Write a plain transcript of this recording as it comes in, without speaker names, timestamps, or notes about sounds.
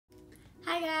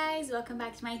Hi guys, welcome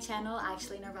back to my channel,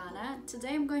 actually Nirvana. Today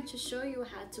I'm going to show you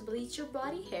how to bleach your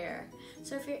body hair.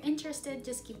 So if you're interested,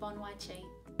 just keep on watching.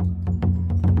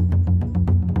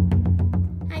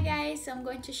 Hi guys, so I'm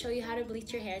going to show you how to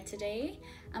bleach your hair today.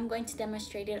 I'm going to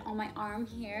demonstrate it on my arm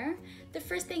here. The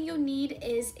first thing you'll need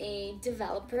is a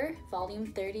developer, volume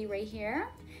 30 right here.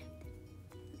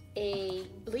 A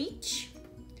bleach,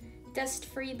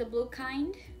 dust-free, the blue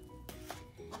kind.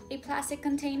 A plastic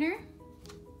container.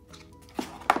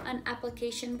 An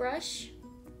application brush,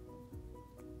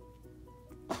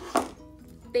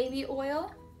 baby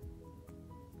oil,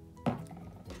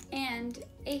 and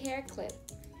a hair clip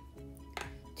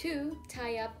to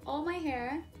tie up all my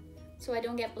hair so I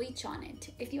don't get bleach on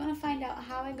it. If you want to find out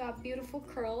how I got beautiful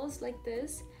curls like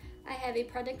this, I have a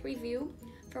product review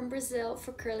from Brazil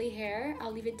for curly hair.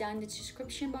 I'll leave it down in the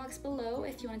description box below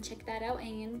if you want to check that out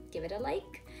and give it a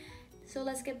like. So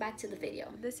let's get back to the video.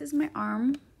 This is my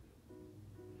arm.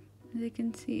 As you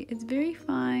can see, it's very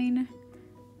fine.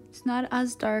 It's not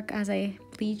as dark as I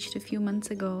bleached a few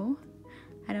months ago.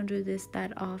 I don't do this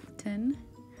that often,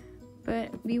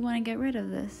 but we want to get rid of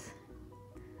this.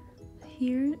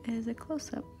 Here is a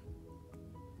close-up.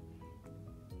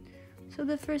 So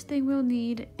the first thing we'll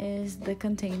need is the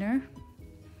container,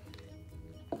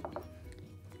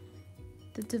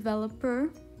 the developer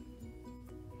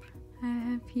I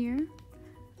have here.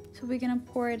 So we're gonna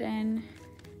pour it in.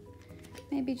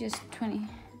 Maybe just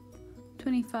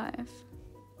 25.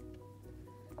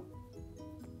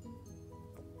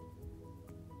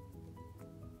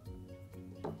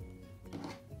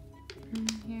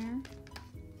 And here,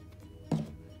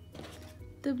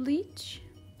 the bleach.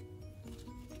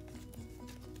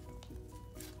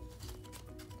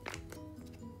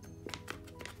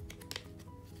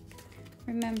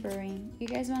 Remembering, you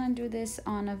guys want to do this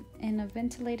in a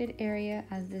ventilated area,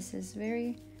 as this is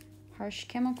very harsh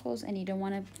chemicals and you don't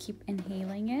want to keep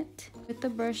inhaling it. With the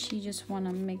brush, you just want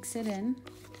to mix it in.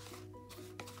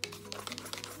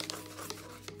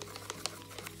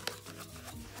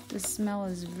 The smell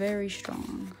is very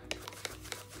strong.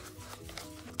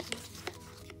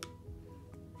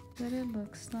 What it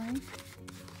looks like.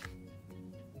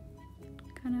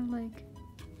 Kind of like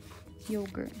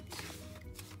yogurt.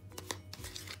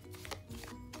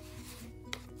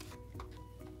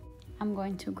 I'm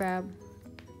going to grab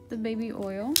the baby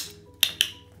oil.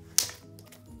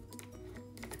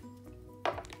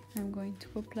 I'm going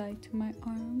to apply to my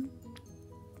arm.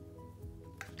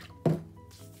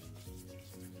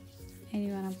 And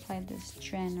you want to apply this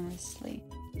generously.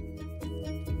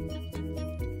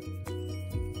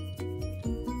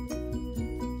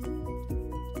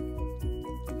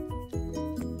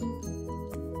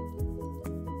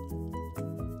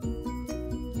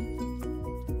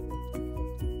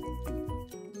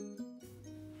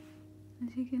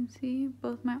 As you can see,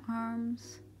 both my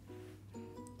arms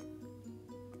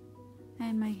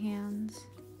and my hands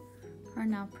are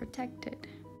now protected.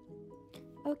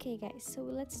 Okay guys, so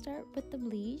let's start with the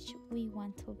bleach. We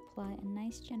want to apply a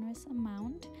nice generous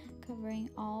amount covering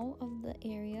all of the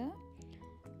area,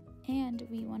 and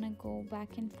we want to go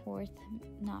back and forth,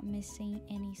 not missing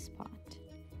any spot.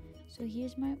 So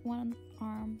here's my one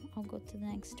arm. I'll go to the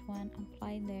next one,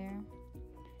 apply there,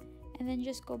 and then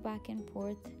just go back and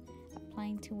forth,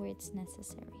 applying to where it's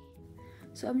necessary.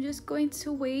 So I'm just going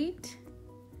to wait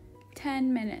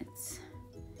 10 minutes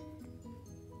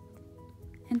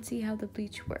and see how the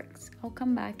bleach works. I'll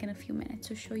come back in a few minutes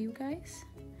to show you guys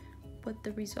what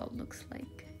the result looks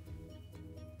like.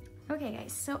 Okay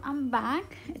guys, so I'm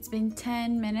back. It's been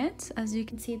 10 minutes. As you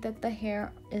can see that the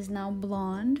hair is now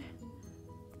blonde.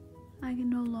 I can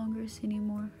no longer see any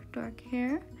more dark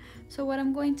hair. So what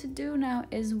I'm going to do now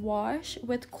is wash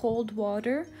with cold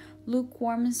water.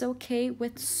 Lukewarm is okay,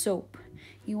 with soap.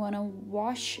 You want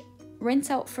to rinse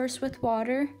out first with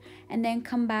water and then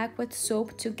come back with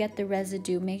soap to get the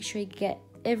residue. Make sure you get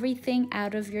everything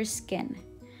out of your skin.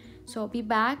 So I'll be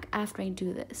back after I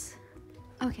do this.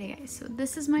 Okay guys, so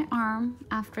this is my arm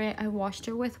after I washed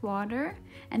it with water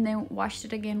and then washed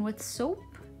it again with soap,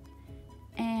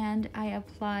 and I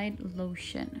applied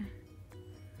lotion.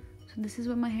 So this is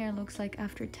what my hair looks like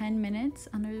after 10 minutes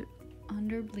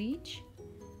under bleach.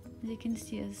 As you can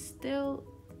see, it's still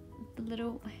a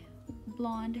little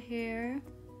blonde hair.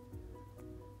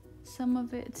 Some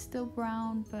of it's still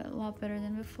brown, but a lot better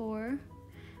than before.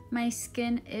 My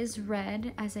skin is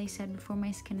red. As I said before,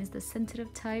 my skin is the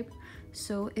sensitive type,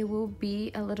 so it will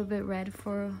be a little bit red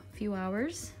for a few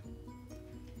hours.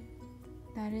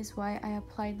 That is why I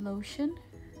applied lotion.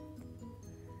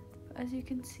 As you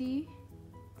can see,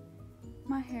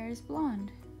 my hair is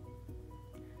blonde.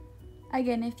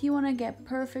 Again, if you want to get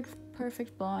perfect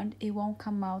perfect blonde. It won't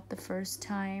come out the first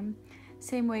time.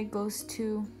 Same way it goes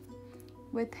to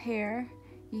with hair.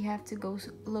 You have to go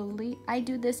slowly. I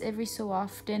do this every so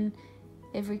often,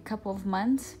 every couple of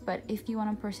months, but if you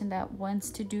want a person that wants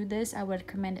to do this, I would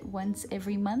recommend it once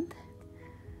every month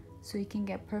so you can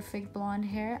get perfect blonde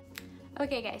hair.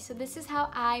 Okay guys, so this is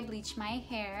how I bleach my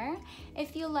hair.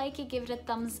 If you like it, give it a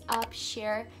thumbs up,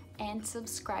 share, and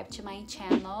subscribe to my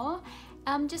channel.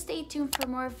 Just stay tuned for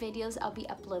more videos. I'll be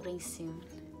uploading soon.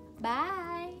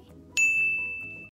 Bye!